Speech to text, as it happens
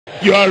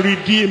You are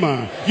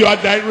Redeemer. You are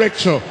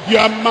Director. You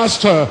are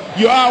Master.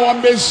 You are our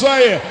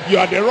Messiah. You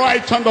are the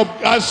right hand of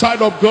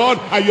side of God,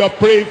 and you are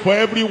praying for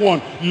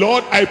everyone.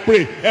 Lord, I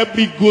pray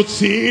every good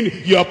thing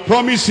you are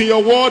promising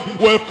your word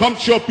will come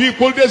to your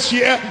people this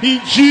year in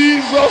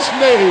Jesus'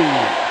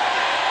 name.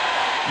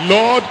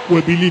 Lord,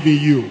 we believe in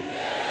you.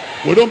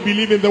 We don't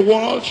believe in the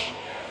world.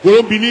 We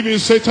don't believe in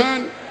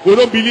Satan. We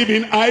don't believe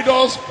in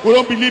idols. We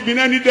don't believe in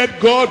any dead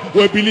God.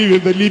 We believe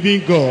in the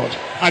living God.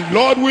 And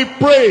Lord, we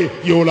pray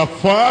you will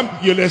affirm,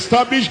 you'll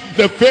establish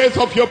the faith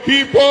of your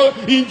people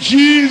in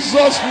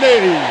Jesus'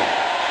 name.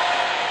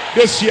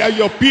 This year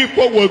your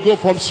people will go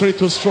from strength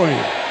to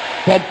strength,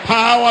 from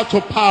power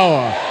to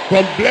power,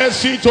 from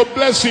blessing to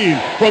blessing,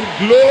 from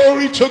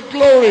glory to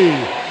glory.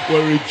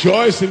 We'll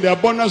rejoice in the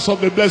abundance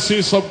of the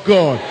blessings of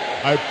God.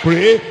 I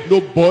pray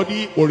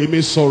nobody will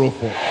remain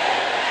sorrowful.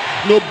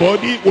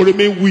 Nobody will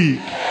remain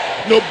weak.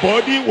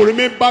 Nobody will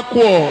remain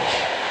backward.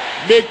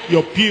 Make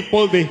your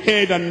people the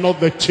head and not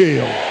the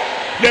tail.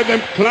 Let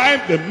them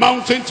climb the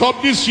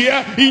mountaintop this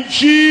year in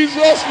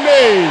Jesus'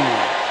 name.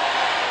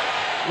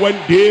 When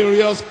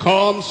Darius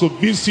comes to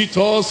visit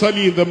us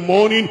early in the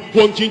morning,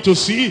 wanting to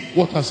see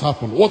what has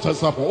happened, what has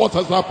happened, what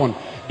has happened,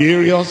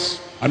 Darius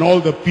and all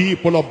the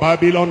people of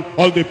Babylon,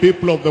 all the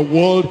people of the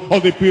world, all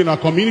the people in our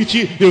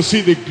community, they'll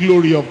see the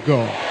glory of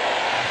God.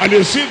 And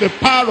they'll see the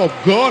power of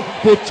God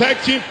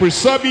protecting,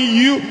 preserving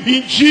you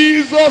in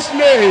Jesus'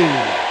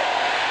 name.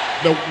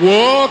 The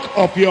work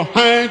of your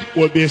hand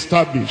will be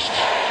established.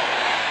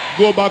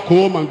 Go back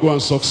home and go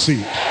and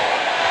succeed.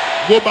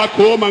 Go back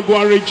home and go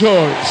and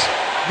rejoice.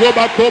 Go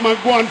back home and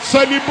go and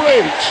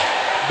celebrate.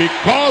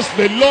 Because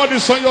the Lord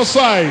is on your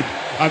side.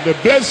 And the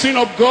blessing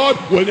of God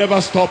will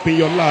never stop in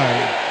your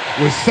life.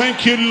 We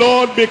thank you,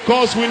 Lord,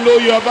 because we know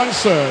you have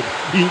answered.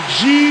 In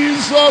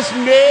Jesus'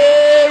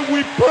 name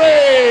we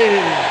pray.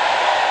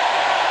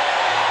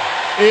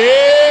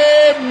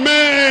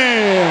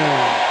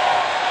 Amen.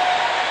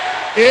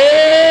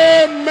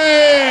 Amen.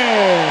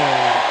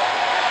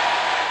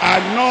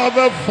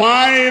 Another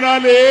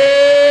final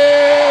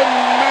amen.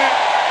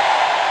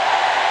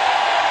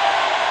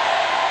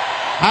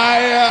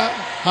 Higher,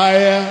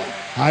 higher,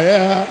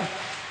 higher,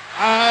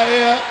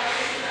 higher.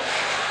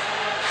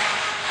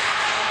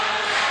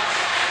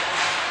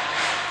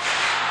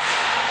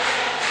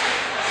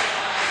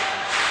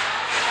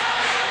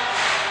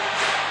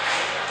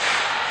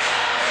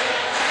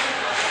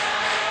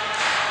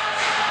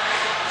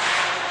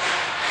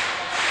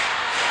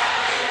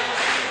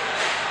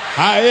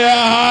 Higher,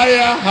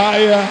 higher,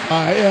 higher,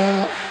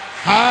 higher,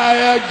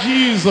 higher,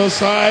 Jesus,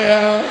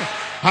 higher,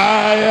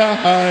 higher,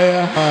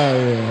 higher,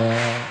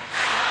 higher.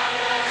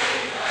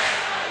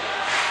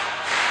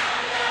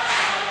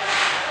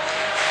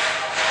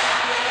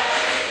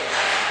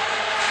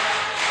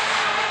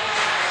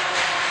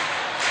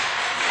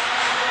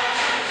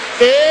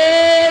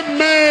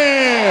 Amen.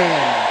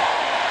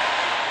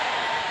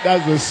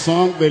 That's the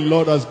song the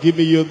Lord has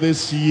given you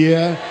this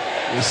year.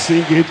 You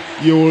sing it,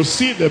 you will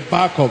see the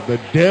back of the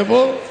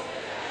devil.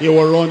 He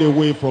will run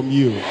away from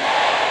you.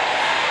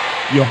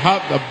 You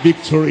have the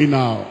victory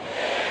now.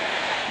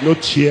 No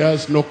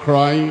tears, no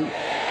crying.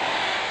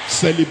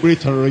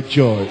 Celebrate and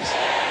rejoice.